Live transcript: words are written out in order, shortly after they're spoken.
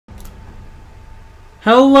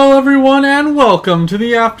Hello everyone and welcome to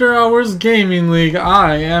the After Hours Gaming League.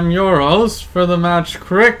 I am your host for the match,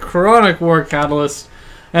 Chronic War Catalyst,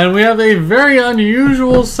 and we have a very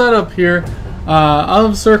unusual setup here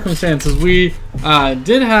of circumstances. We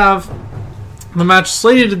did have the match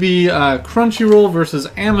slated to be Crunchyroll versus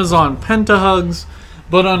Amazon Pentahugs,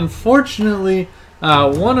 but unfortunately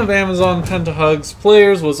one of Amazon Pentahugs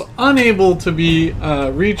players was unable to be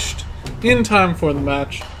reached in time for the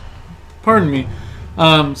match. Pardon me.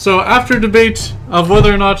 So after debate of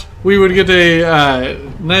whether or not we would get a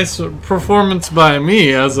nice performance by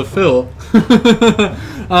me as a fill,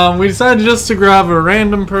 we decided just to grab a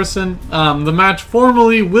random person. The match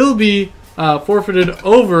formally will be forfeited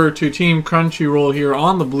over to Team Crunchyroll here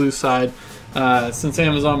on the blue side, since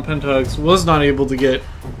Amazon Pentahugs was not able to get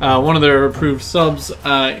one of their approved subs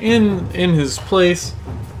in his place.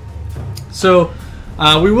 So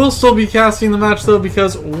we will still be casting the match though,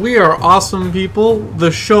 because we are awesome people. The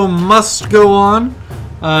show must go on.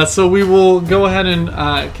 So we will go ahead and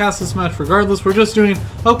cast this match regardless. We're just doing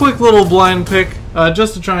a quick little blind pick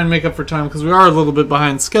just to try and make up for time, because we are a little bit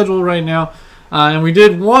behind schedule right now. And we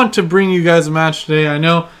did want to bring you guys a match today. I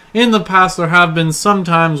know in the past there have been some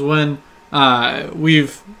times when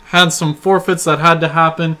we've had some forfeits that had to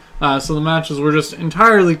happen. So the matches were just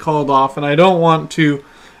entirely called off, and I don't want to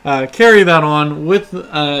carry that on with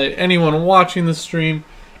anyone watching the stream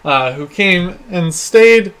who came and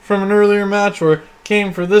stayed from an earlier match or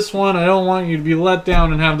came for this one. I don't want you to be let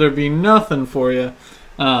down and have there be nothing for you.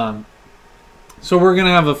 So we're going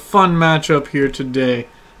to have a fun matchup here today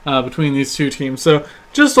between these two teams. So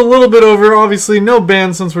just a little bit over, obviously no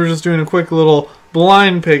ban since we're just doing a quick little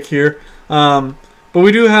blind pick here. But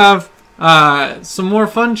we do have some more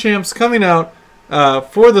fun champs coming out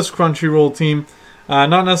for this Crunchyroll team.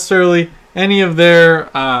 Not necessarily any of their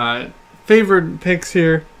favorite picks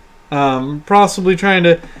here. Possibly trying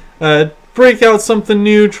to break out something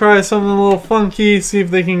new, try something a little funky, see if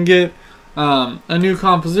they can get a new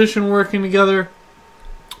composition working together.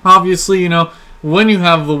 Obviously, you know, when you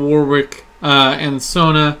have the Warwick and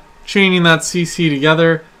Sona chaining that CC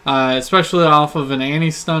together, especially off of an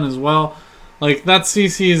Annie stun as well, like that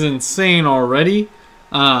CC is insane already.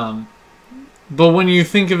 But when you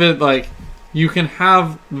think of it, like, you can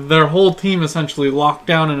have their whole team essentially locked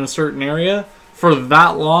down in a certain area for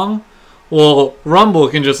that long. Well, Rumble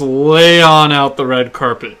can just lay on out the red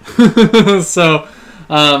carpet. So,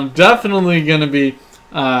 definitely going to be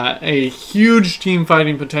a huge team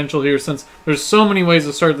fighting potential here, since there's so many ways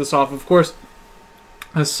to start this off. Of course,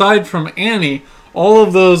 aside from Annie, all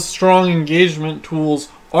of those strong engagement tools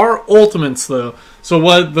are ultimates though. So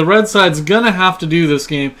what the red side's gonna have to do this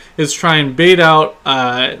game is try and bait out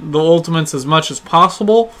the ultimates as much as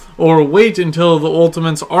possible, or wait until the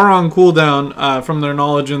ultimates are on cooldown from their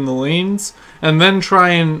knowledge in the lanes, and then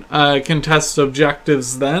try and contest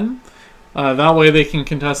objectives then. That way they can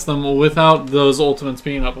contest them without those ultimates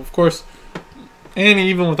being up. Of course, Annie,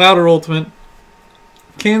 even without her ultimate,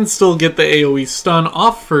 can still get the AoE stun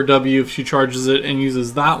off her W if she charges it and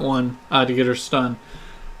uses that one to get her stun.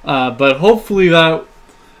 But hopefully that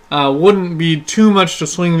wouldn't be too much to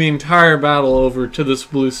swing the entire battle over to this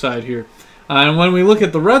blue side here. And when we look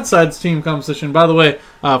at the red side's team composition, by the way,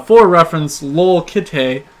 for reference, LoL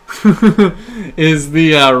Kite is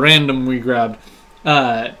the random we grabbed.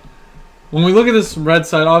 When we look at this red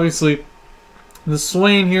side, obviously, the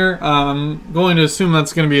Swain here, I'm going to assume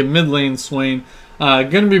that's going to be a mid lane Swain. Going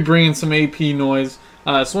to be bringing some AP noise.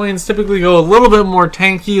 Swains typically go a little bit more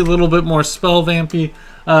tanky, a little bit more spell vampy.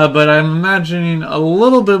 But I'm imagining a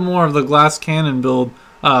little bit more of the glass cannon build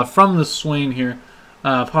from the Swain here.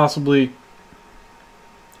 Possibly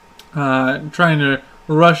trying to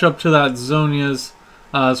rush up to that Zonia's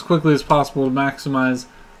as quickly as possible to maximize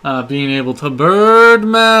being able to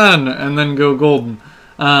Birdman and then go golden.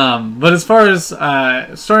 But as far as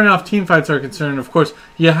starting off team fights are concerned, of course,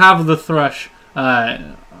 you have the Thresh.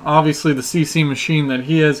 Obviously the CC machine that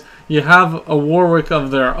he is. You have a Warwick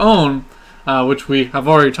of their own, which we have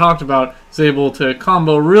already talked about, is able to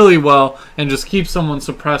combo really well and just keep someone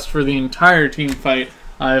suppressed for the entire team fight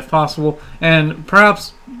if possible. And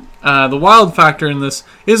perhaps the wild factor in this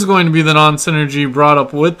is going to be the non-synergy brought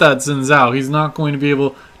up with that Xin Zhao. He's not going to be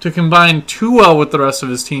able to combine too well with the rest of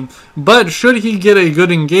his team, but should he get a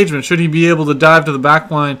good engagement, should he be able to dive to the back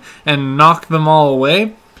line and knock them all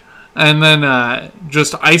away, and then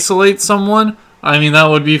just isolate someone, I mean, that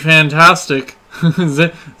would be fantastic.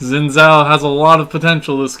 Xin Zhao has a lot of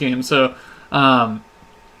potential this game. So, well,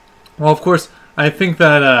 of course, I think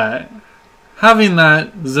that having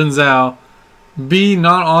that Xin Zhao be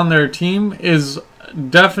not on their team is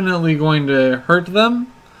definitely going to hurt them.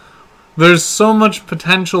 there's so much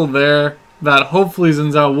potential there that hopefully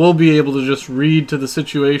Xin Zhao will be able to just read to the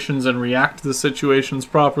situations and react to the situations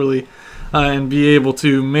properly, and be able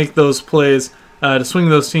to make those plays to swing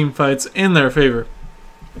those team fights in their favor.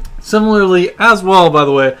 Similarly, as well, by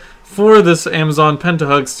the way, for this Amazon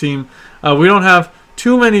Pentahugs team, we don't have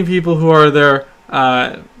too many people who are their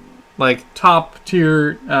like top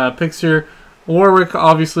tier picks here. Warwick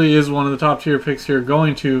obviously is one of the top tier picks here,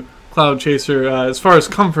 going to Cloud Chaser as far as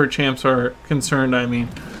comfort champs are concerned, I mean.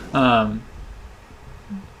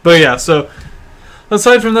 But yeah, so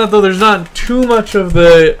aside from that, though, there's not too much of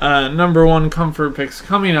the #1 comfort picks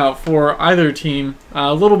coming out for either team.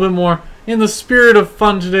 A little bit more in the spirit of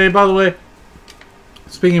fun today. By the way,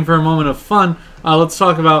 speaking for a moment of fun, let's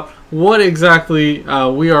talk about what exactly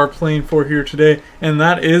we are playing for here today, and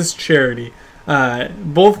that is charity.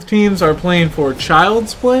 Both teams are playing for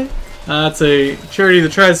Child's Play. It's a charity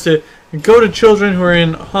that tries to go to children who are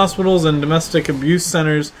in hospitals and domestic abuse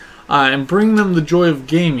centers and bring them the joy of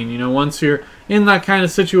gaming. You know, once you're in that kind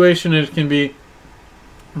of situation, it can be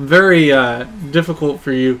very difficult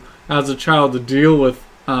for you as a child to deal with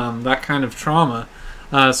that kind of trauma.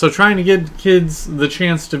 So trying to give kids the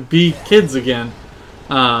chance to be kids again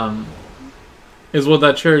is what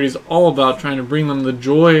that charity is all about, trying to bring them the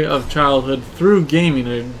joy of childhood through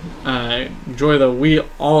gaming, a joy that we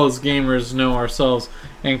all as gamers know ourselves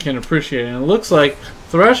and can appreciate. And it looks like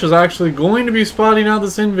Thresh is actually going to be spotting out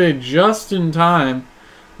this invade just in time.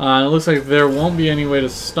 It looks like there won't be any way to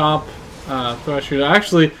stop Thresh here.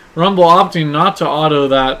 Actually, Rumble opting not to auto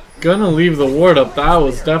that, gonna leave the ward up. That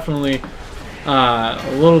was definitely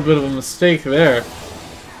a little bit of a mistake there.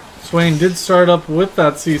 Swain did start up with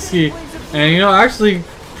that CC, and you know, actually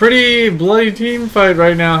pretty bloody team fight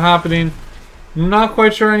right now happening. Not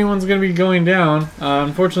quite sure anyone's going to be going down.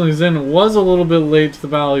 Unfortunately, Xin was a little bit late to the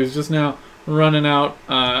battle. He's just now running out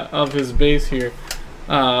of his base here.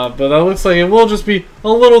 But that looks like it will just be a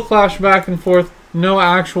little clash back and forth. No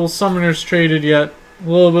actual summoners traded yet. A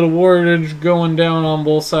little bit of wardage going down on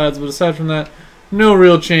both sides, but aside from that, no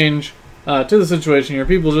real change to the situation here.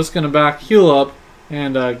 People just going to back, heal up,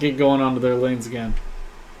 and get going onto their lanes again.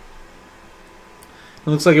 It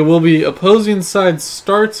looks like it will be opposing side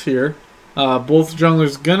starts here. Both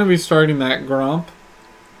junglers going to be starting that Gromp.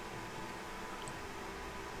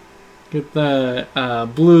 Get the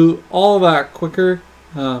blue all that quicker.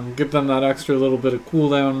 Give them that extra little bit of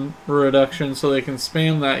cooldown reduction so they can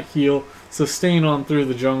spam that heal, sustain on through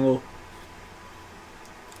the jungle.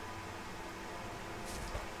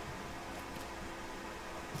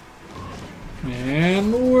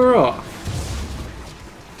 And we're off.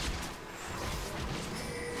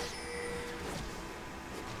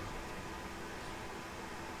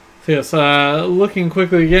 So yes, looking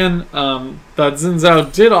quickly again, that Xin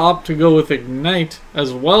Zhao did opt to go with Ignite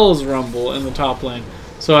as well as Rumble in the top lane.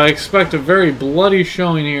 So I expect a very bloody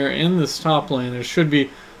showing here in this top lane. There should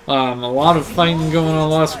be a lot of fighting going on, a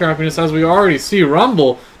lot of scrappiness, as we already see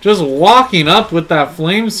Rumble just walking up with that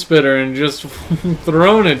flame spitter and just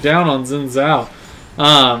throwing it down on Xin Zhao.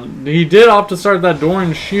 He did opt to start that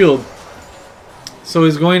Doran shield, so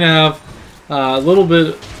he's going to have a little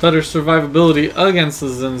bit better survivability against the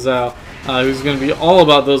Xin Zhao, who's going to be all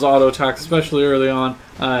about those auto attacks, especially early on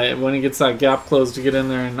when he gets that gap closed to get in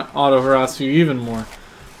there and auto harass you even more.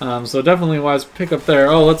 So definitely a wise pick up there.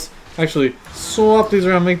 Oh, let's actually swap these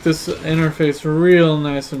around, make this interface real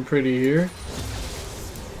nice and pretty here.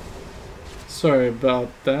 Sorry about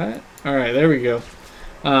that. Alright, there we go.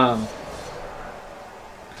 Yeah,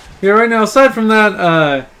 right now, aside from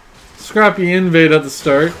that scrappy invade at the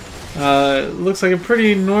start, looks like a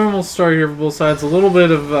pretty normal start here for both sides. A little bit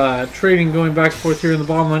of trading going back and forth here in the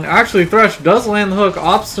bottom lane. Actually, Thresh does land the hook,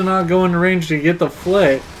 opts to not go into range to get the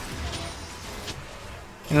flay.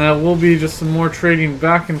 And that will be just some more trading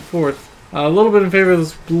back and forth. A little bit in favor of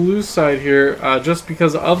this blue side here, just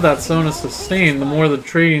because of that Sona sustain. The more the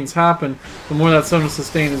tradings happen, the more that Sona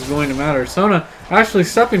sustain is going to matter. Sona actually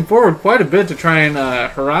stepping forward quite a bit to try and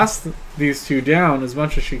harass these two down as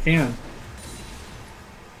much as she can.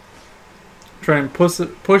 Try and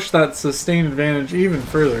push that sustain advantage even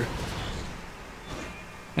further.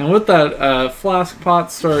 And with that flask pot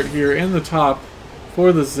start here in the top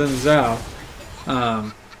for the Xin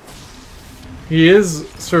Zhao, he is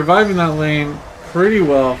surviving that lane pretty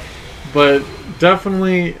well, but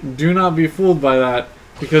definitely do not be fooled by that,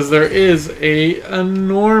 because there is a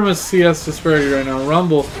enormous CS disparity right now.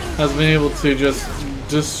 Rumble has been able to just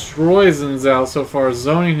destroy Xin Zhao so far,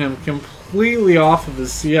 zoning him completely off of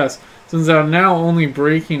his CS. Xin Zhao now only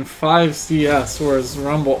breaking 5 CS, whereas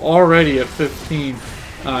Rumble already at 15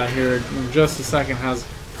 here in just a second has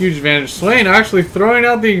huge advantage. Swain actually throwing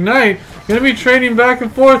out the Ignite. Going to be trading back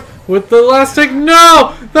and forth with the last tick.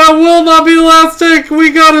 No! That will not be the last tick!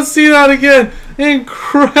 We got to see that again!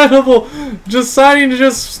 Incredible! Deciding to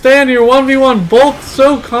just stand here 1v1. Both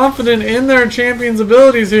so confident in their champion's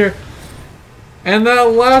abilities here. And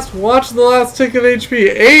that last, watch the last tick of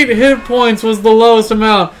HP. 8 hit points was the lowest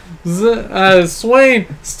amount. Swain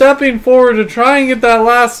stepping forward to try and get that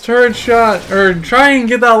last turret shot, or try and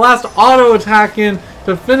get that last auto attack in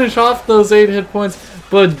to finish off those 8 hit points,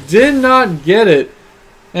 but did not get it.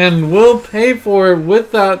 And will pay for it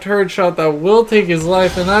with that turret shot that will take his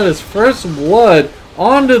life, and that is first blood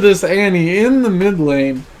onto this Annie in the mid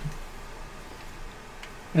lane.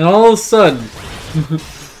 And all of a sudden,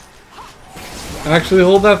 actually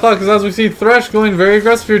hold that thought, because as we see Thresh going very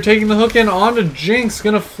aggressive here, taking the hook in onto Jinx,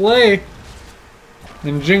 gonna flay.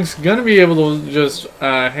 And Jinx gonna be able to just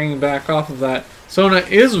hang back off of that. Sona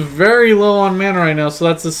is very low on mana right now, so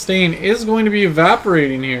that sustain is going to be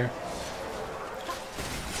evaporating here.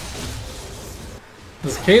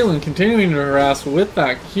 As Caitlyn continuing to harass with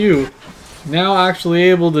that Q, now actually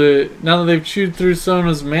able to, now that they've chewed through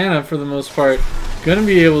Sona's mana for the most part, going to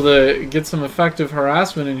be able to get some effective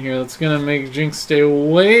harassment in here that's going to make Jinx stay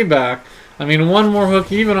way back. I mean, one more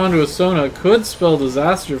hook even onto a Sona could spell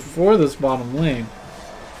disaster for this bottom lane.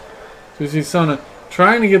 So you see Sona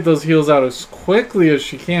trying to get those heals out as quickly as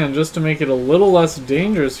she can just to make it a little less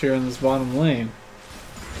dangerous here in this bottom lane.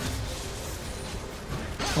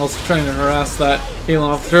 Also trying to harass that Caitlyn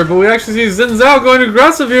off the turret, but we actually see Xin Zhao going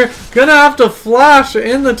aggressive here. Gonna have to flash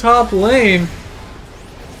in the top lane.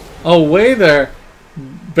 Away there.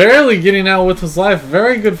 Barely getting out with his life.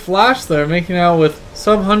 Very good flash there, making out with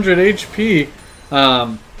sub 100 HP.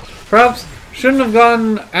 Perhaps shouldn't have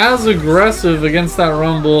gotten as aggressive against that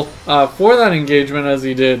Rumble for that engagement as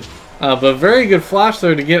he did. But very good flash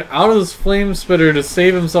there to get out of this Flame Spitter to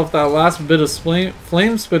save himself that last bit of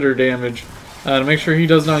Flame Spitter damage. To make sure he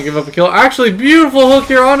does not give up a kill. Actually, beautiful hook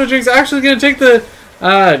here onto Jinx. Actually going to take the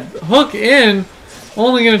hook in.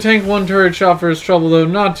 Only going to tank one turret shot for his trouble, though.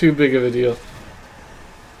 Not too big of a deal.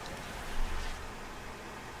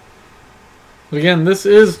 But again, this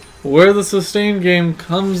is where the sustain game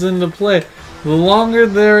comes into play. The longer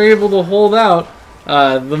they're able to hold out,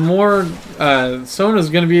 the more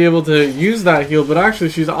Sona's going to be able to use that heal. But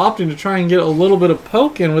actually, she's opting to try and get a little bit of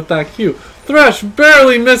poke in with that Q. Thresh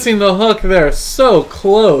barely missing the hook there. So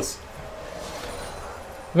close.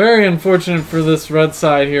 Very unfortunate for this red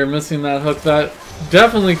side here, missing that hook. That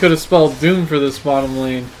definitely could have spelled doom for this bottom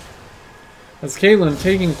lane. As Caitlyn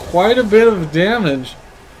taking quite a bit of damage.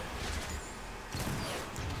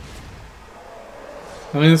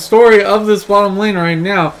 I mean, the story of this bottom lane right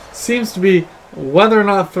now seems to be whether or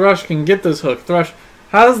not Thresh can get this hook. Thresh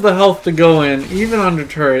has the health to go in, even under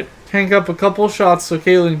turret. Tank up a couple shots so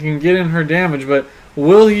Caitlyn can get in her damage, but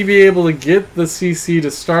will he be able to get the CC to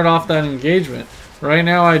start off that engagement? Right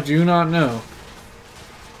now, I do not know.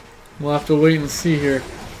 We'll have to wait and see here.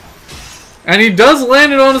 And he does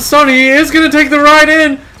land it on a Sony. He is going to take the ride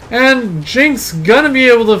in, and Jinx going to be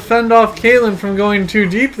able to fend off Caitlyn from going too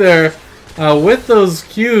deep there with those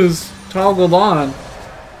Qs toggled on.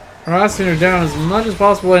 Harassing her down as much as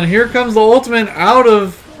possible, and here comes the ultimate out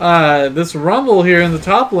of this Rumble here in the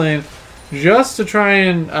top lane, just to try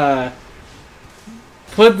and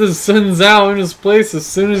put the Xin Zhao in his place as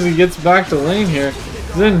soon as he gets back to lane here.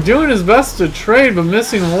 Then doing his best to trade, but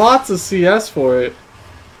missing lots of CS for it.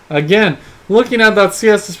 Again, looking at that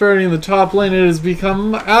CS disparity in the top lane, it has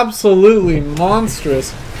become absolutely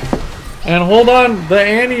monstrous. And hold on, the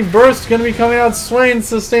Annie burst going to be coming out. Swain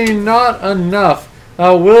sustaining not enough.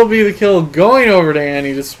 Will be the kill going over to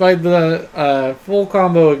Annie, despite the full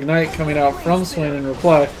combo ignite coming out from Swain in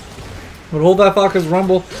reply. But hold that thought, because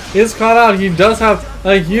Rumble is caught out. He does have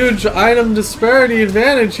a huge item disparity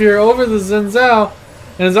advantage here over the Xin Zhao,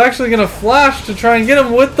 and is actually going to flash to try and get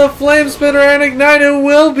him with the Flame Spitter, and ignite it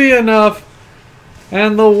will be enough.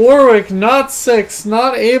 And the Warwick, not 6,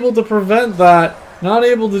 not able to prevent that, not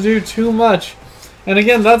able to do too much. And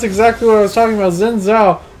again, that's exactly what I was talking about. Xin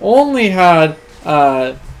Zhao only had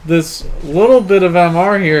this little bit of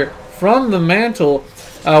MR here from the mantle,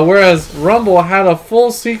 whereas Rumble had a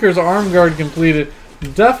full Seeker's arm guard completed.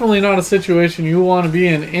 Definitely not a situation you want to be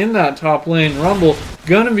in that top lane. Rumble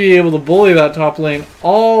gonna be able to bully that top lane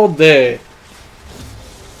all day.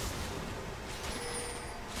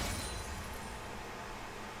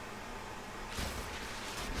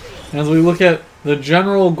 As we look at the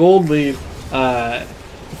general gold lead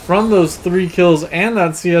from those 3 kills and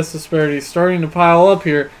that CS disparity starting to pile up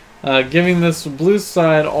here, giving this blue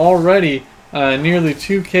side already nearly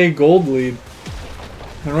 2k gold lead.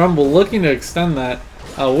 And Rumble looking to extend that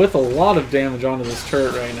with a lot of damage onto this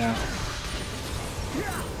turret right now.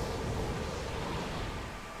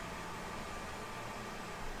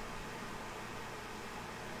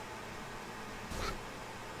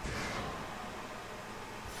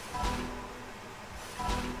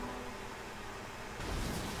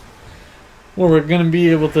 Well, we're going to be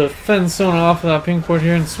able to fend Sona off of that pink ward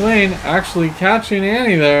here, and Swain actually catching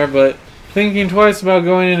Annie there, but thinking twice about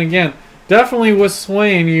going in again. Definitely with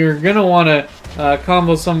Swain, you're going to want to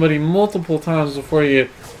combo somebody multiple times before you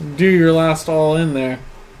do your last all in there.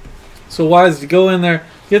 So wise to go in there,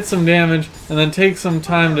 get some damage, and then take some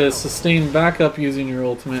time to sustain back up using your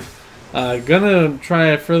ultimate. Gonna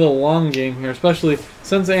try it for the long game here, especially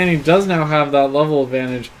since Annie does now have that level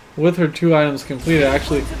advantage with her 2 items completed.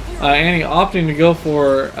 Actually, Annie opting to go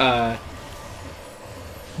for,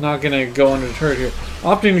 not gonna go under turret here,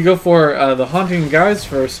 opting to go for the Haunting Guise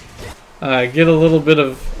first. Get a little bit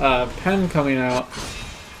of pen coming out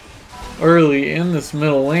early in this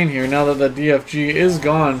middle lane here. Now that the DFG is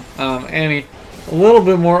gone, Annie a little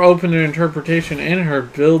bit more open to interpretation in her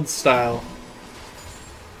build style.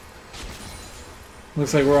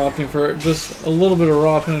 Looks like we're opting for just a little bit of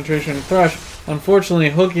raw penetration. Thresh, unfortunately,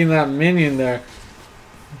 hooking that minion there.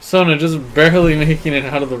 Sona just barely making it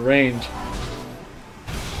out of the range.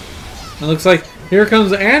 It looks like here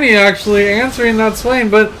comes Annie actually answering that Swain,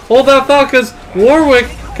 but hold that thought because Warwick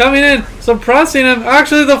coming in, suppressing him.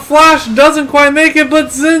 Actually, the flash doesn't quite make it, but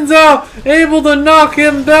Xin Zhao able to knock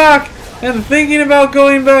him back and thinking about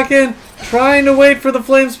going back in. Trying to wait for the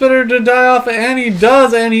Flame Spitter to die off, and he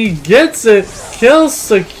does, and he gets it. Kill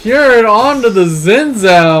secured onto the Xin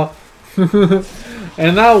Zhao.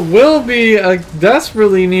 And that will be a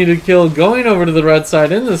desperately needed kill going over to the red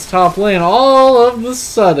side in this top lane all of the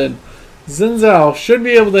sudden. Xin Zhao should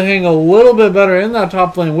be able to hang a little bit better in that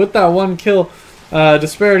top lane with that 1 kill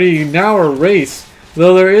disparity now erased.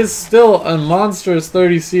 Though there is still a monstrous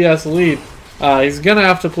 30 CS lead. He's going to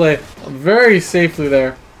have to play very safely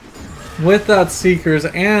there. With that Seekers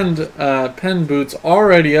and Pen Boots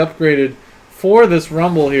already upgraded for this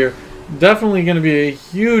Rumble here, definitely going to be a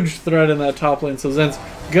huge threat in that top lane. So Zen's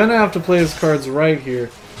going to have to play his cards right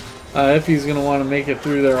here if he's going to want to make it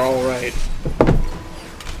through there all right.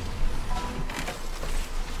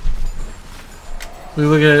 We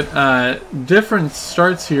look at different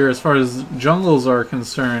starts here as far as jungles are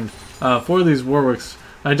concerned for these Warwicks.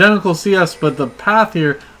 Identical CS, but the path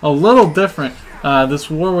here a little different. This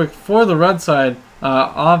Warwick for the red side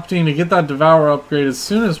opting to get that Devour upgrade as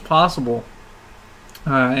soon as possible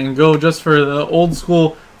and go just for the old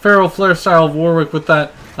school Feral Flare style of Warwick with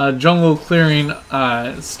that jungle clearing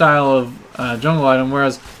style of jungle item,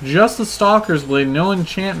 whereas just the Stalker's Blade, no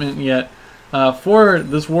enchantment yet for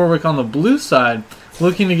this Warwick on the blue side,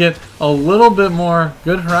 looking to get a little bit more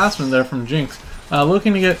good harassment there from Jinx.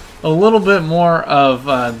 Looking to get a little bit more of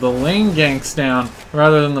the lane ganks down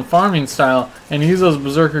rather than the farming style and use those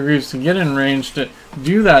Berserker Greaves to get in range to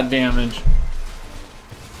do that damage.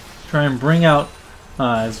 Try and bring out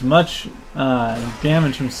as much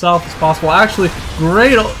damage himself as possible. Actually,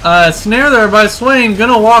 great snare there by Swain.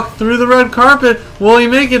 Gonna walk through the red carpet. Will he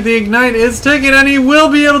make it? The Ignite is ticking and he will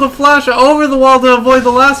be able to flash over the wall to avoid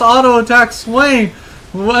the last auto attack. Swain,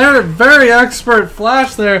 very expert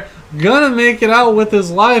flash there. Gonna make it out with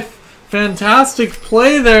his life. Fantastic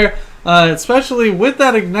play there, especially with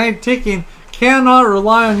that Ignite ticking. Cannot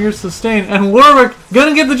rely on your sustain. And Warwick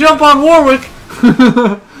gonna get the jump on Warwick.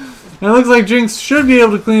 And it looks like Jinx should be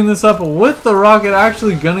able to clean this up with the rocket.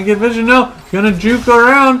 Actually gonna get vision. No, gonna juke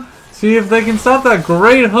around. See if they can stop that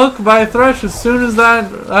great hook by Thresh as soon as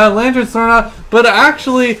that lantern's thrown out. But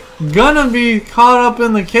actually gonna be caught up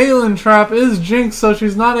in the Caitlyn trap is Jinx, so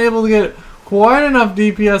she's not able to get quite enough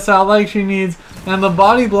DPS out like she needs, and the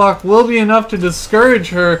body block will be enough to discourage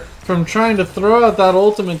her from trying to throw out that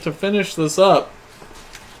ultimate to finish this up.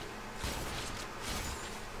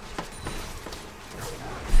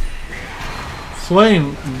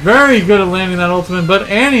 Swain very good at landing that ultimate, but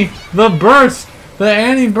Annie, the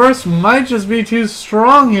Annie burst might just be too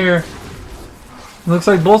strong here. Looks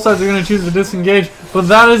like both sides are going to choose to disengage, but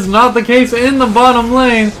that is not the case in the bottom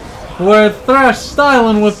lane, where Thresh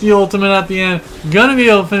styling with the ultimate at the end. Gonna be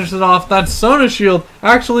able to finish it off. That Sona shield.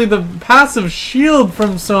 Actually, the passive shield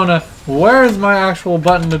from Sona. Where is my actual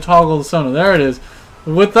button to toggle the Sona? There it is.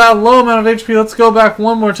 With that low amount of HP, let's go back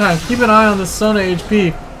one more time. Keep an eye on the Sona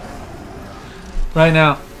HP right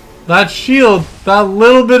now. That shield, that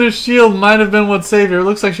little bit of shield might have been what saved her. It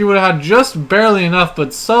looks like she would have had just barely enough,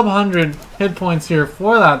 but sub 100 hit points here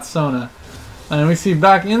for that Sona. And we see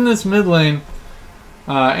back in this mid lane,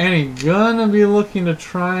 Annie gonna be looking to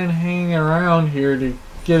try and hang around here to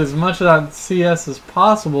get as much of that CS as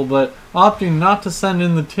possible, but opting not to send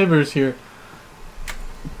in the Tibbers here.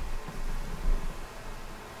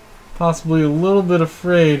 Possibly a little bit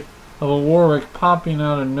afraid of a Warwick popping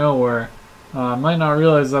out of nowhere. Might not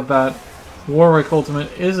realize that that Warwick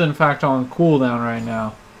ultimate is in fact on cooldown right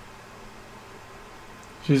now.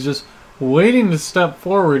 She's just waiting to step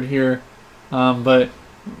forward here, but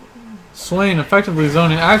Swain effectively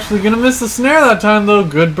zoning. Actually gonna miss the snare that time though.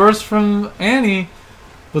 Good burst from Annie,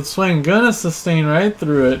 but Swain gonna sustain right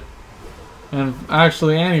through it. And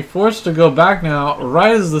actually Annie forced to go back now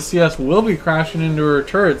right as the CS will be crashing into her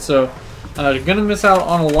turret. So gonna miss out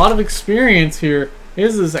on a lot of experience here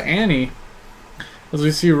is this Annie. As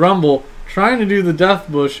we see Rumble trying to do the death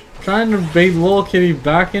bush, trying to bait Lil Kitty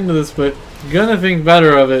back into this, but gonna think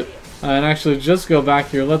better of it and actually just go back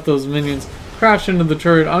here, let those minions crash into the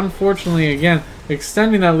turret. Unfortunately, again,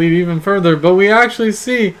 extending that lead even further, but we actually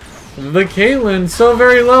see the Caitlyn so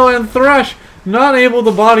very low, and Thresh not able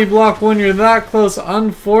to body block when you're that close.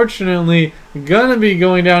 Unfortunately, gonna be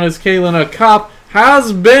going down as Caitlyn. A cop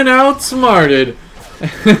has been outsmarted.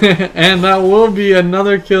 And that will be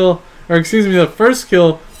another kill, or excuse me, the first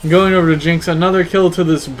kill going over to Jinx. Another kill to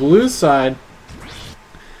this blue side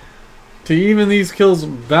to even these kills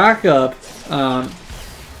back up.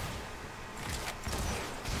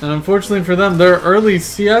 And unfortunately for them, their early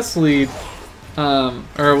CS lead,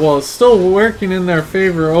 is still working in their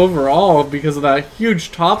favor overall because of that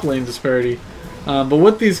huge top lane disparity. But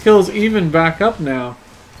with these kills even back up now,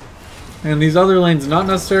 and these other lanes not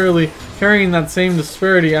necessarily carrying that same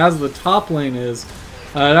disparity as the top lane is,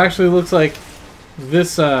 it actually looks like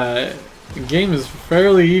this game is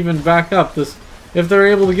fairly even back up. If they're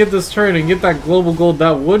able to get this turret and get that global gold,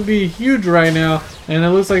 that would be huge right now, and it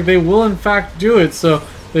looks like they will in fact do it. So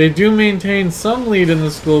they do maintain some lead in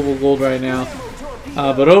this global gold right now.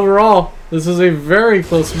 But overall, this is a very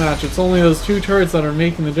close match. It's only those two turrets that are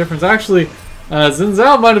making the difference. Actually, Xin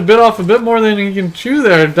Zhao might have bit off a bit more than he can chew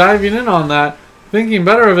there, diving in on that, thinking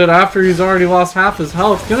better of it after he's already lost half his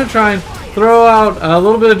health. Gonna try and throw out a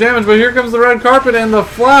little bit of damage, but here comes the red carpet and the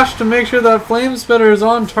flash to make sure that Flame Spitter is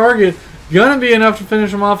on target. Gonna be enough to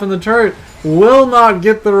finish him off in the turret. Will not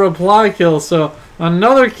get the reply kill, so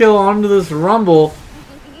another kill onto this Rumble.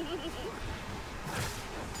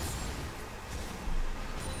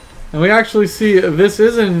 And we actually see this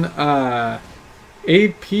is an AP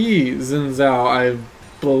Xin Zhao, I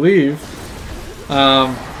believe.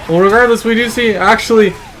 Well, regardless, we do see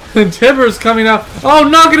actually Tibbers coming out. Oh,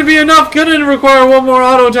 not going to be enough. Going to require one more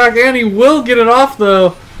auto attack. Annie will get it off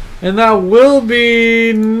though. And that will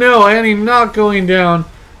be... No, Annie not going down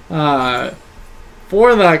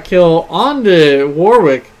for that kill onto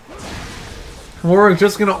Warwick. Warwick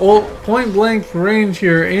just going to ult point blank range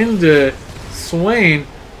here into Swain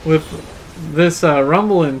with this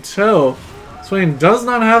Rumble in tow. Swain does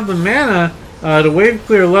not have the mana to wave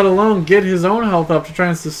clear, let alone get his own health up to try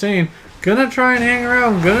and sustain. Gonna try and hang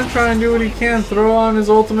around, gonna try and do what he can, throw on his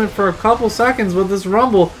ultimate for a couple seconds, but this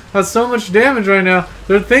Rumble has so much damage right now.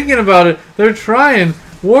 They're thinking about it, they're trying.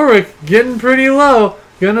 Warwick getting pretty low,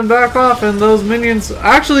 gonna back off, and those minions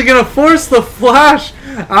actually gonna force the flash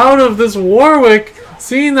out of this Warwick,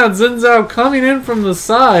 seeing that Xin Zhao coming in from the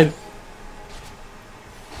side.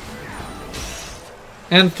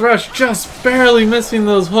 And Thresh just barely missing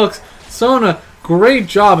those hooks. Sona, great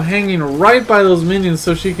job hanging right by those minions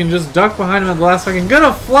so she can just duck behind him at the last second.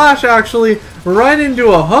 Gonna flash actually right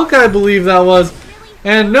into a hook, I believe that was.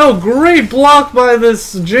 And no, great block by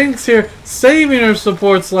this Jinx here, saving her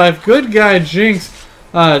support's life. Good guy Jinx,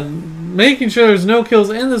 making sure there's no kills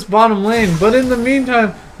in this bottom lane. But in the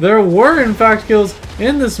meantime, there were in fact kills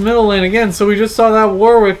in this middle lane again. So we just saw that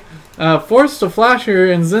Warwick forced to flash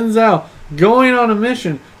here, and Xin Zhao going on a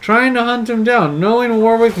mission, trying to hunt him down, knowing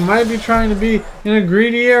Warwick might be trying to be in a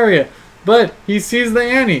greedy area. But he sees the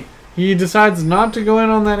Annie. He decides not to go in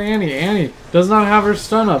on that Annie. Annie does not have her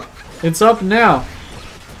stun up. It's up now.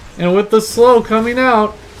 And with the slow coming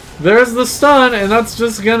out, there's the stun, and that's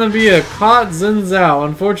just going to be a caught Xin Zhao.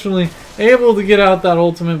 Unfortunately, able to get out that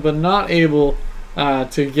ultimate, but not able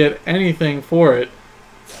to get anything for it.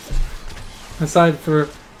 Aside for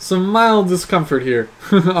some mild discomfort here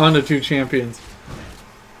on the two champions.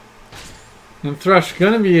 And Thresh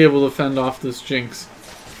gonna be able to fend off this Jinx,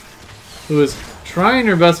 who is trying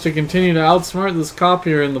her best to continue to outsmart this cop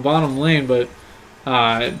here in the bottom lane, but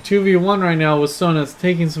 2v1 right now with Sona. It's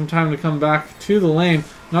taking some time to come back to the lane.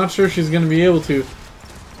 Not sure she's gonna be able to.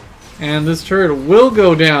 And this turret will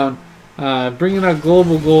go down, bringing that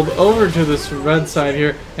global gold over to this red side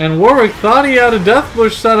here. And Warwick thought he had a death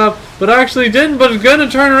bush set up, but actually didn't, but is going to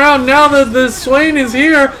turn around now that the Swain is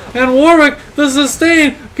here, and Warwick, the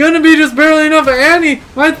sustain, going to be just barely enough. Annie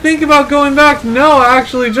might think about going back. No,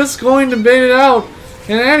 actually just going to bait it out.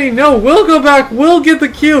 And Annie, no, will go back, will get the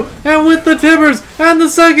Q, and with the Tibbers, and the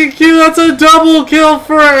second Q, that's a double kill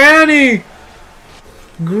for Annie.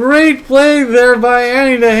 Great play there by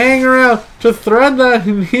Annie to hang around, to thread that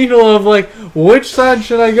needle of like, which side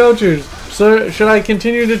should I go to? So should I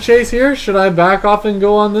continue to chase here? Should I back off and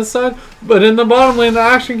go on this side? But in the bottom lane, the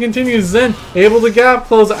action continues. Zen able to gap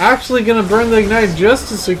close, actually going to burn the ignite just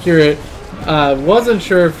to secure it. Wasn't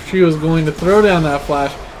sure if she was going to throw down that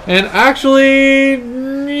flash. And actually,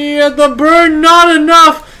 yeah, the burn, not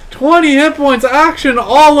enough. 20 hit points, action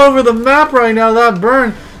all over the map right now. That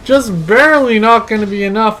burn just barely not going to be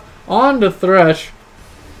enough. On to Thresh,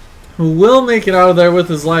 who will make it out of there with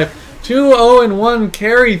his life. 2-0-1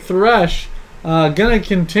 carry Thresh. Gonna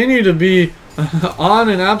continue to be on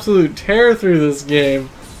an absolute tear through this game.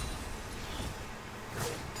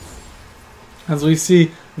 As we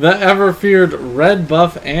see the ever-feared red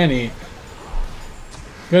buff Annie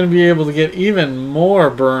going to be able to get even more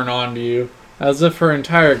burn onto you, as if her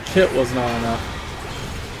entire kit was not enough.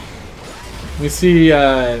 We see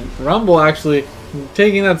Rumble actually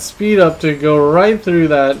taking that speed up to go right through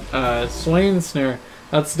that Swain snare.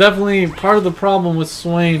 That's definitely part of the problem with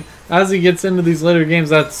Swain. As he gets into these later games,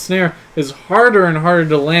 that snare is harder and harder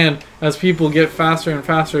to land as people get faster and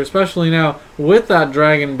faster, especially now with that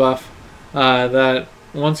dragon buff that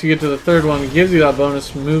once you get to the third one, it gives you that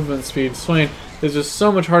bonus movement speed. Swain is just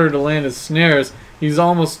so much harder to land his snares. He's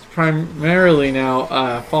almost primarily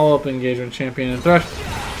now follow-up engagement champion. And Thresh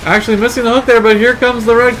actually missing the hook there, but here comes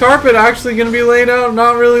the red carpet actually going to be laid out,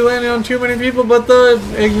 not really landing on too many people, but the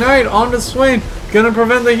ignite onto Swain going to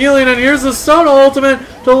prevent the healing, and here's the Sona ultimate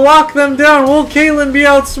to lock them down. Will Caitlyn be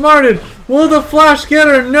outsmarted? Will the flash get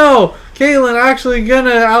her? No. Caitlyn actually going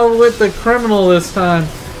to outwit the criminal this time.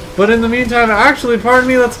 But in the meantime, actually, pardon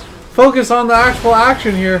me, let's focus on the actual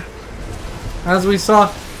action here. As we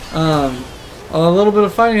saw a little bit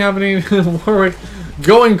of fighting happening, Warwick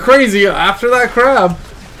going crazy after that crab.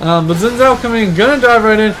 But Xin Zhao coming in, gonna dive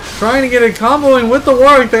right in, trying to get a combo in with the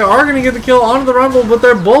Warwick. They are gonna get the kill onto the Rumble, but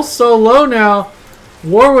they're both so low now.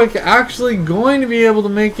 Warwick actually going to be able to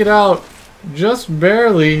make it out just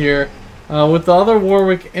barely here with the other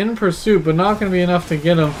Warwick in pursuit, but not going to be enough to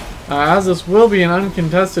get him, as this will be an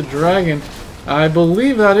uncontested dragon. I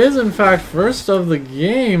believe that is in fact first of the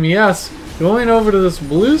game. Yes, going over to this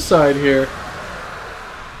blue side here.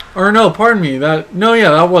 Or no, pardon me. Yeah,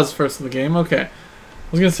 that was first of the game. Okay. I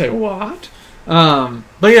was going to say, what?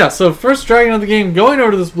 But yeah, so first dragon of the game going over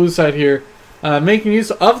to this blue side here. Making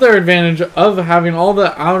use of their advantage of having all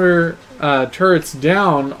the outer turrets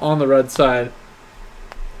down on the red side.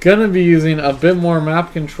 Gonna be using a bit more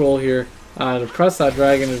map control here to press that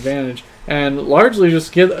dragon advantage. And largely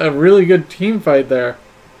just get a really good team fight there.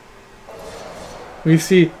 We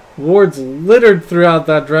see wards littered throughout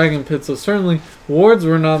that dragon pit, so certainly wards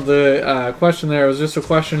were not the question there. It was just a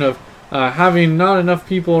question of having not enough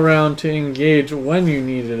people around to engage when you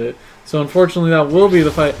needed it. So unfortunately that will be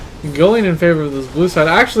the fight going in favor of this blue side.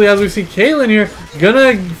 Actually, as we see Caitlyn here,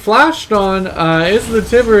 gonna flashed on is the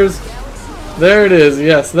Tibbers. There it is,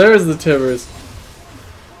 yes, there's the Tibbers.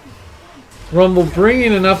 Rumble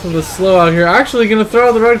bringing enough of a slow out here. Actually gonna throw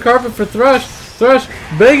out the red carpet for Thresh. Thresh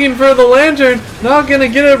begging for the lantern, not gonna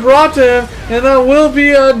get it brought to him, and that will be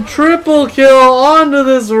a triple kill onto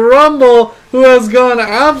this Rumble, who has gone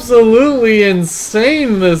absolutely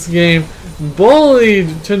insane this game.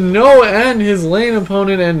 Bullied to no end his lane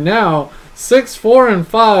opponent, and now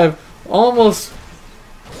 6-4-5, almost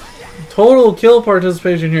total kill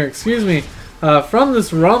participation here, excuse me, from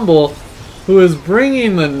this Rumble, who is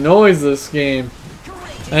bringing the noise this game.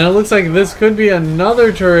 And it looks like this could be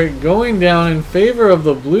another turret going down in favor of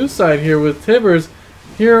the blue side here, with Tibbers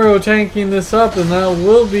hero tanking this up, and that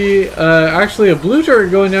will be actually a blue turret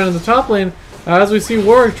going down in the top lane, as we see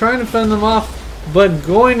Warwick trying to fend them off, but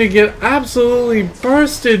going to get absolutely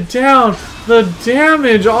bursted down. The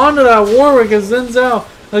damage onto that Warwick as Xin Zhao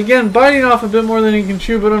again biting off a bit more than he can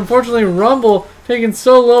chew, but unfortunately Rumble taken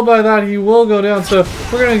so low by that he will go down. So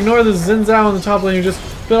we're going to ignore this Xin Zhao on the top lane who just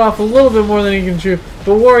bit off a little bit more than he can chew.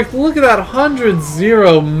 But Warwick, look at that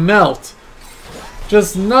 100-0 melt.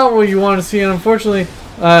 Just not what you want to see, and unfortunately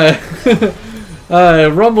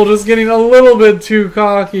Rumble just getting a little bit too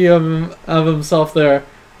cocky of himself there.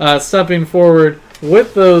 Stepping forward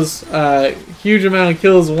with those huge amount of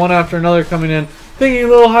kills one after another coming in, thinking a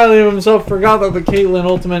little highly of himself, forgot that the Caitlyn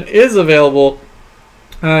ultimate is available,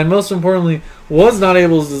 and most importantly was not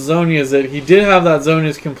able to Zhonya's it. He did have that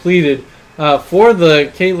Zhonya's completed, for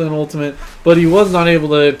the Caitlyn ultimate, but he was not able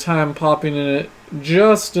to time popping in it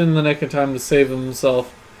just in the nick of time to save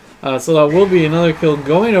himself. So that will be another kill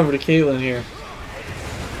going over to Caitlyn here.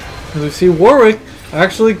 As we see Warwick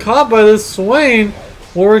actually caught by this Swain.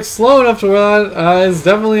 Warwick's slow enough to where that is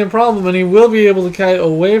definitely a problem, and he will be able to kite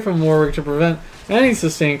away from Warwick to prevent any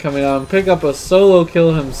sustain coming out and pick up a solo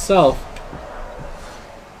kill himself.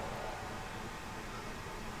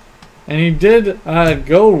 And he did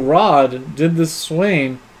go Rod, did the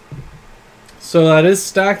Swain. So that is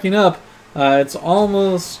stacking up. It's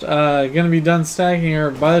almost going to be done stacking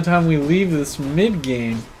here by the time we leave this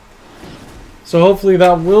mid-game. So hopefully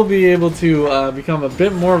that will be able to become a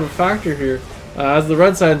bit more of a factor here. As the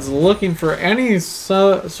red side's looking for any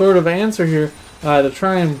sort of answer here to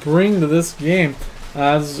try and bring to this game.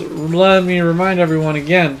 Let me remind everyone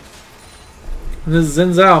again, this is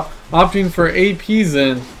Xin Zhao opting for AP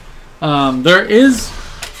Xin. There is,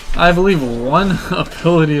 I believe, one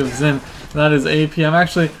ability of Xin that is AP. I'm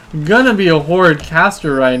actually gonna be a horrid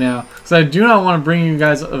caster right now because I do not want to bring you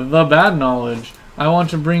guys the bad knowledge. I want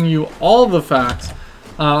to bring you all the facts.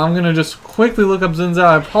 I'm going to just quickly look up Xin Zhao.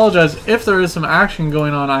 I apologize if there is some action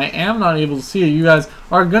going on. I am not able to see it. You guys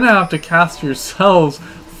are going to have to cast yourselves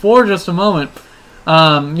for just a moment.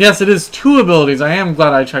 Yes, it is 2 abilities. I am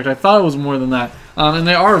glad I checked. I thought it was more than that. And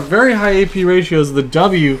they are very high AP ratios. The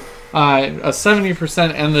W, a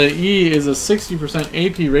 70%, and the E is a 60%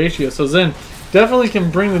 AP ratio. So Xin definitely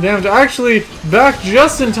can bring the damage. Actually, back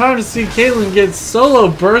just in time to see Caitlyn get solo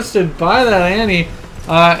bursted by that Annie.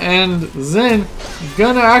 And Xin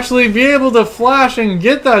gonna actually be able to flash and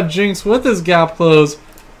get that Jinx with his gap close.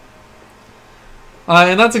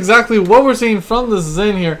 And that's exactly what we're seeing from this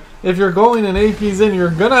Xin here. If you're going in AP Xin, you're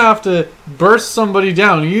gonna have to burst somebody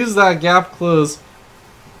down. Use that gap close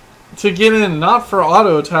to get in, not for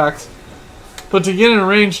auto attacks, but to get in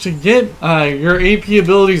range to get your AP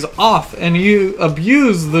abilities off. And you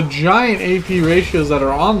abuse the giant AP ratios that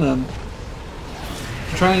are on them.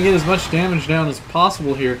 Try and get as much damage down as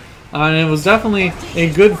possible here. And it was definitely a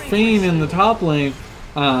good feign in the top lane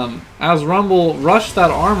as Rumble rushed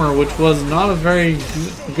that armor, which was not a very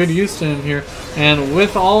good use to him here. And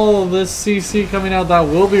with all of this CC coming out, that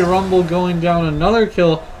will be Rumble going down another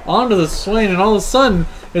kill onto the Swain. And all of a sudden,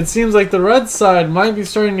 it seems like the red side might be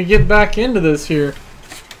starting to get back into this here.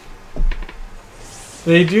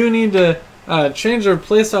 They do need to change their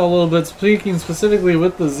playstyle a little bit, speaking specifically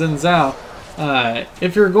with the Xin Zhao.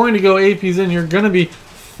 If you're going to go AP Xin, you're going to be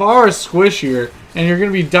far squishier, and you're going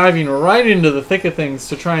to be diving right into the thick of things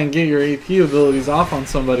to try and get your AP abilities off on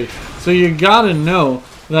somebody. So you got to know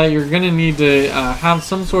that you're going to need to have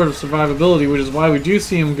some sort of survivability, which is why we do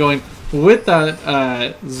see him going with that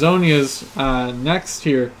Zhonya's next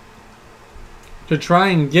here to try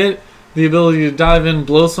and get the ability to dive in,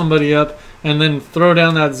 blow somebody up, and then throw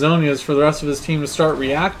down that Zhonya's for the rest of his team to start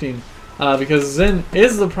reacting. Because Xin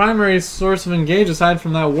is the primary source of engage aside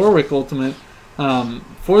from that Warwick ultimate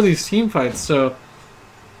for these team fights. So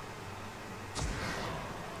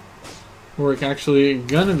Warwick actually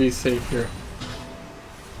gonna be safe here.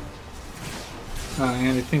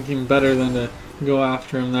 Andy thinking better than to go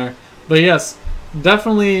after him there. But yes,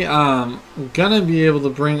 definitely gonna be able to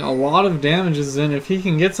bring a lot of damages in. If he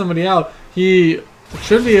can get somebody out, he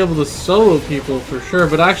should be able to solo people for sure.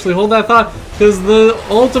 But actually hold that thought, because the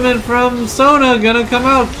ultimate from Sona gonna come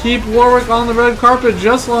out, keep Warwick on the red carpet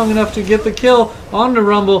just long enough to get the kill onto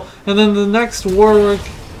Rumble, and then the next Warwick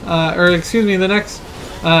get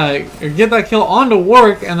that kill onto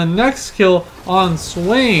Warwick, and the next kill on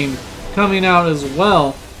Swain coming out as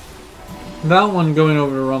well. That one going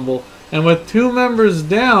over to Rumble. And with 2 members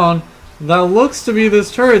down, that looks to be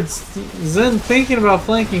this turret. Xin thinking about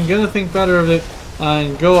flanking, gonna think better of it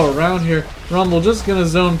and go around here. Rumble just gonna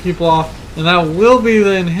zone people off, and that will be the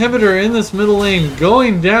inhibitor in this middle lane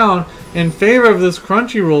going down in favor of this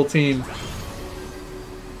Crunchyroll team.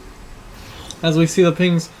 As we see the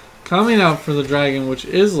pings coming out for the dragon, which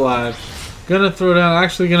is live. Gonna throw down,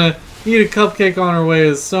 actually gonna eat a cupcake on her way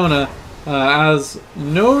as Sona. As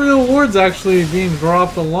no real wards actually being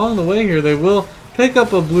dropped along the way here. They will pick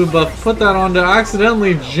up a blue buff, put that on to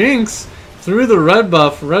accidentally Jinx through the red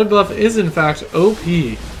buff. Red buff is in fact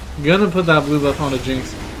OP. Gonna put that blue buff onto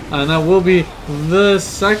Jinx. And that will be the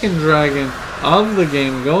second dragon of the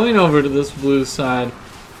game going over to this blue side.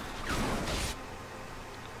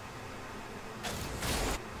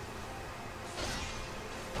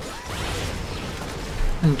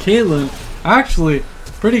 And Caitlyn actually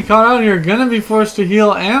pretty caught out here. Gonna be forced to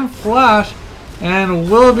heal and flash. And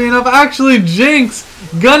will it be enough? Actually, Jinx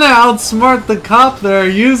gonna outsmart the cop there.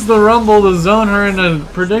 Use the Rumble to zone her in a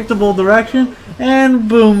predictable direction. and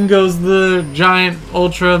boom goes the giant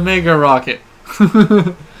ultra mega rocket.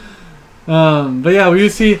 But yeah, we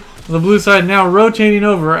see the blue side now rotating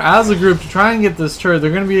over as a group to try and get this turret. They're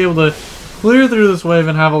going to be able to clear through this wave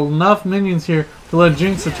and have enough minions here to let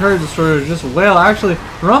Jinx, the turret destroyer, just wail. Actually,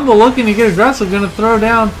 Rumble looking to get aggressive, going to throw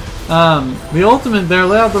down the ultimate there,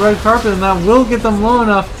 lay out the red carpet, and that will get them low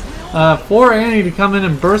enough for Annie to come in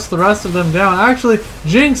and burst the rest of them down. Actually,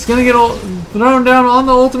 Jinx going to get thrown down on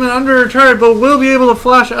the ultimate under her turret, but will be able to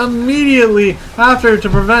flash immediately after to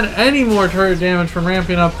prevent any more turret damage from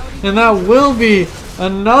ramping up. And that will be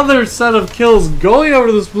another set of kills going over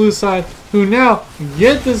to this blue side, who now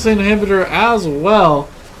get this inhibitor as well.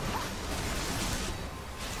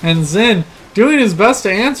 And Xin doing his best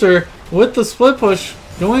to answer with the split push,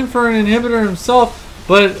 going for an inhibitor himself,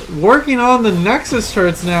 but working on the Nexus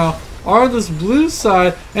turrets now are this blue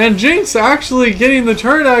side. And Jinx actually getting the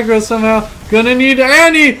turret aggro somehow. Gonna need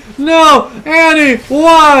Annie! No! Annie!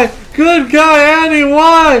 Why? Good guy Annie!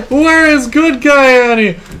 Why? Where is good guy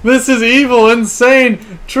Annie? This is evil, insane,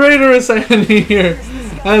 traitorous Annie here.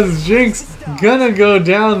 As Jinx gonna go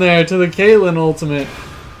down there to the Caitlyn ultimate.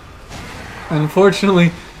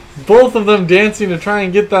 Unfortunately, both of them dancing to try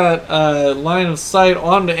and get that line of sight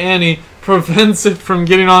onto Annie prevents it from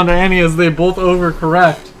getting onto Annie as they both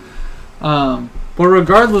overcorrect. But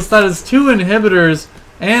regardless, that is 2 inhibitors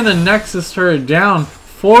and a Nexus turret down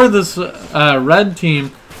for this red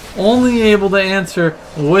team. Only able to answer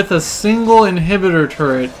with a single inhibitor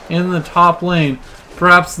turret in the top lane.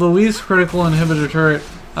 Perhaps the least critical inhibitor turret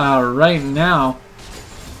right now,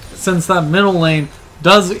 since that middle lane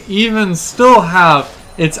does even still have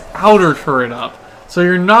its outer turret up. So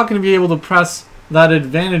you're not going to be able to press that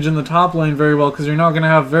advantage in the top lane very well, because you're not going to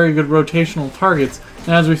have very good rotational targets. And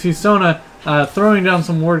as we see Sona throwing down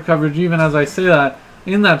some ward coverage, even as I say that,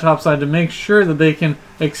 in that top side to make sure that they can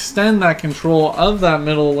extend that control of that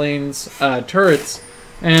middle lane's turrets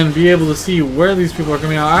and be able to see where these people are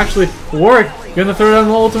coming out. Actually, Warwick going to throw down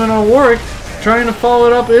the ultimate on Warwick. Trying to follow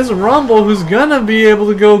it up is Rumble, who's going to be able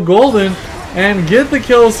to go golden and get the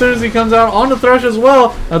kill as soon as he comes out onto Thresh as well.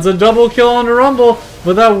 That's a double kill onto Rumble,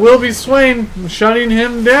 but that will be Swain shutting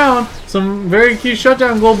him down. Some very key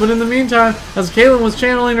shutdown gold, but in the meantime, as Caitlyn was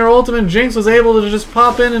channeling her ultimate, Jinx was able to just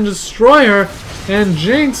pop in and destroy her. And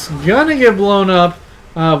Jinx gonna get blown up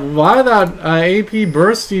by that AP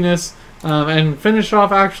burstiness and finished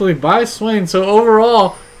off actually by Swain. So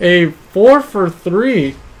overall, a 4 for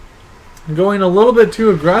 3. Going a little bit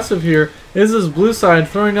too aggressive here is this blue side,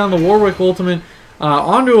 throwing down the Warwick ultimate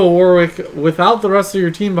onto a Warwick without the rest of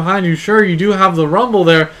your team behind you. Sure, you do have the Rumble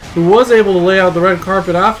there, who was able to lay out the red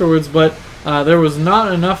carpet afterwards, but there was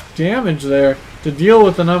not enough damage there to deal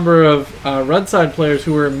with the number of red side players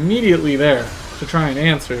who were immediately there to try and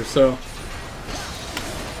answer. So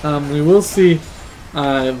we will see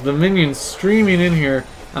the minions streaming in here,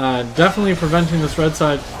 definitely preventing this red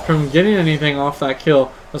side from getting anything off that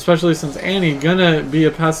kill, especially since Annie gonna be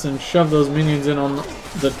a pest and shove those minions in on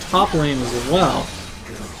the top lane as well.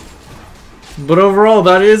 But overall,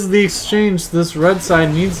 that is the exchange this red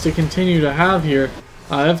side needs to continue to have here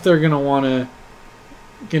if they're gonna want to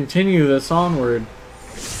continue this onward.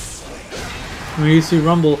 You see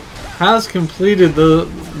Rumble has completed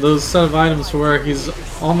those set of items to where he's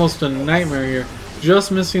almost a nightmare here,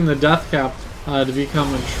 just missing the death cap to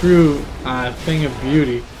become a true thing of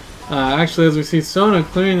beauty. Actually, as we see Sona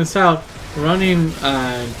clearing this out, running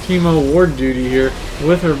Teemo ward duty here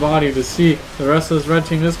with her body to see the rest of this red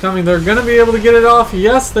team is coming. They're going to be able to get it off.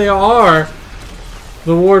 Yes, they are.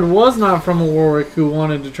 The ward was not from a Warwick who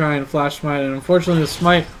wanted to try and flash smite, and unfortunately the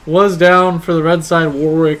smite was down for the red side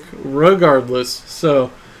Warwick regardless. So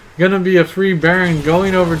gonna be a free Baron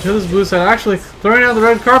going over to this blue side, actually throwing out the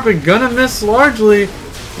red carpet, gonna miss largely,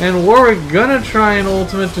 and Warwick gonna try an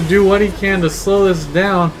ultimate to do what he can to slow this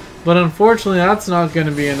down, but unfortunately that's not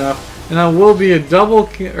gonna be enough, and that will be a double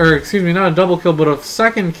kill, or excuse me, not a double kill, but a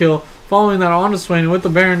second kill following that onto Swain with the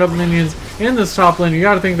Baron up minions in this top lane. You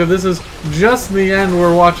gotta think that this is just the end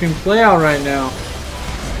we're watching play out right now.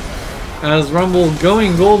 As Rumble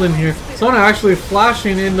going golden here. Sona actually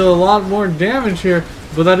flashing into a lot more damage here,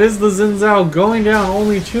 but that is the Xin Zhao going down.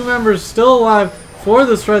 Only 2 members still alive for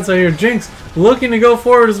this red side here. Jinx looking to go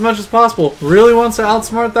forward as much as possible. Really wants to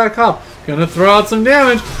outsmart that cop. Gonna throw out some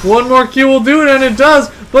damage. One more Q will do it, and it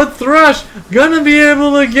does. But Thresh gonna be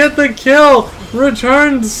able to get the kill.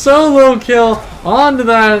 Returned solo kill onto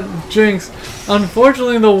that Jinx.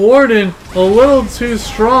 Unfortunately, the Warden a little too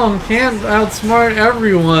strong. Can't outsmart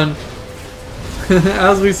everyone.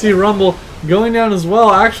 As we see Rumble going down as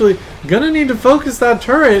well. Actually, gonna need to focus that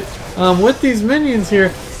turret with these minions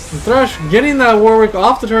here. Thresh getting that Warwick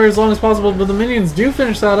off the turret as long as possible, but the minions do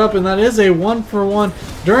finish that up, and that is a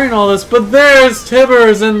 1-for-1 during all this. But there's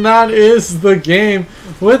Tibbers, and that is the game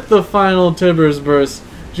with the final Tibbers burst.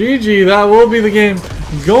 GG, that will be the game.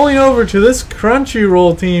 Going over to this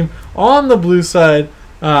Crunchyroll team on the blue side,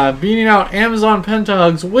 beating out Amazon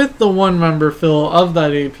Pentahugs with the one-member fill of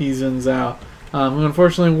that AP Xin Zhao, who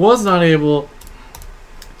unfortunately was not able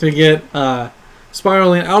to get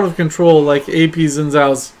spiraling out of control like AP Xin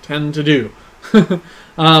Zhao's tend to do.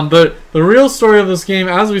 But the real story of this game,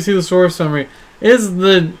 as we see the story summary, is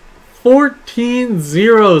the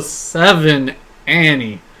 14-0-7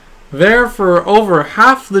 Annie. There for over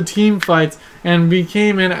half the team fights and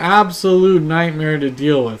became an absolute nightmare to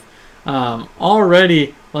deal with.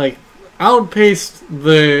 Already, like, outpaced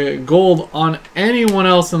the gold on anyone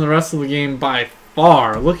else in the rest of the game by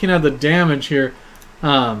far. Looking at the damage here,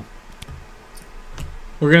 we're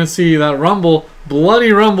going to see that Rumble,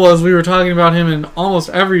 Bloody Rumble, as we were talking about him in almost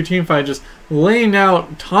every team fight, just laying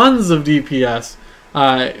out tons of DPS,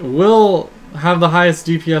 will have the highest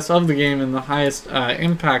DPS of the game and the highest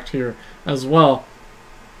impact here as well.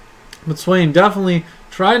 But Swain definitely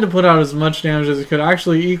tried to put out as much damage as he could,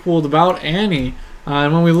 actually equaled about Annie.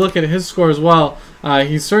 And when we look at his score as well,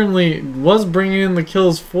 he certainly was bringing in the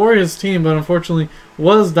kills for his team, but unfortunately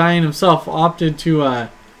was dying himself. Opted to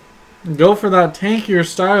go for that tankier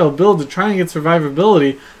style build to try and get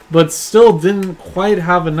survivability, but still didn't quite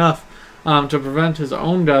have enough to prevent his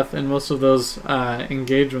own death in most of those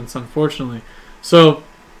engagements, unfortunately. So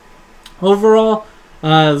overall,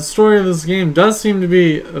 the story of this game does seem to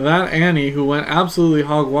be that Annie, who went absolutely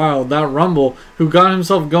hog wild, that Rumble, who got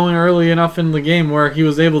himself going early enough in the game where he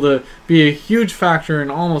was able to be a huge factor in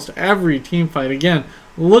almost every team fight. Again,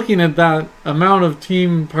 looking at that amount of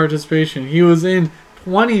team participation, he was in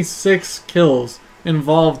 26 kills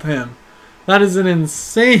involved him. That is an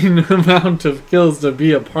insane amount of kills to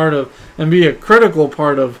be a part of and be a critical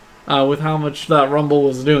part of with how much that Rumble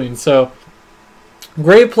was doing. So,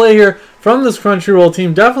 great play here from this Crunchyroll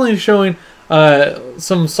team. Definitely showing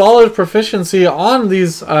some solid proficiency on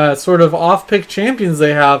these sort of off-pick champions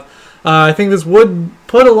they have. I think this would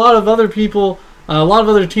put a lot of other people, a lot of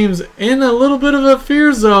other teams in a little bit of a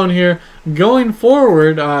fear zone here going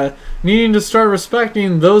forward, needing to start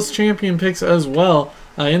respecting those champion picks as well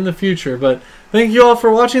in the future. But thank you all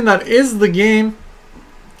for watching. That is the game.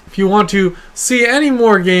 If you want to see any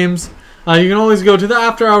more games, you can always go to the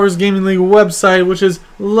After Hours Gaming League website, which is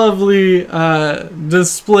lovely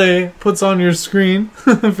display puts on your screen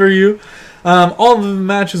for you. All of the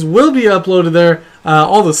matches will be uploaded there.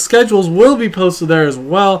 All the schedules will be posted there as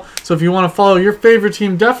well. So if you want to follow your favorite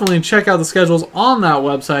team, definitely check out the schedules on that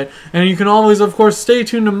website. And you can always, of course, stay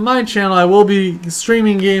tuned to my channel. I will be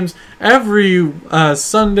streaming games every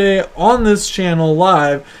Sunday on this channel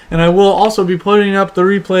live. And I will also be putting up the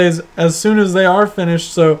replays as soon as they are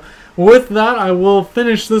finished. So with that, I will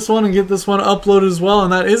finish this one and get this one uploaded as well.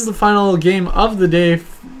 And that is the final game of the day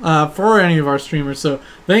for any of our streamers. So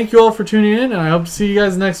thank you all for tuning in, and I hope to see you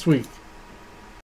guys next week.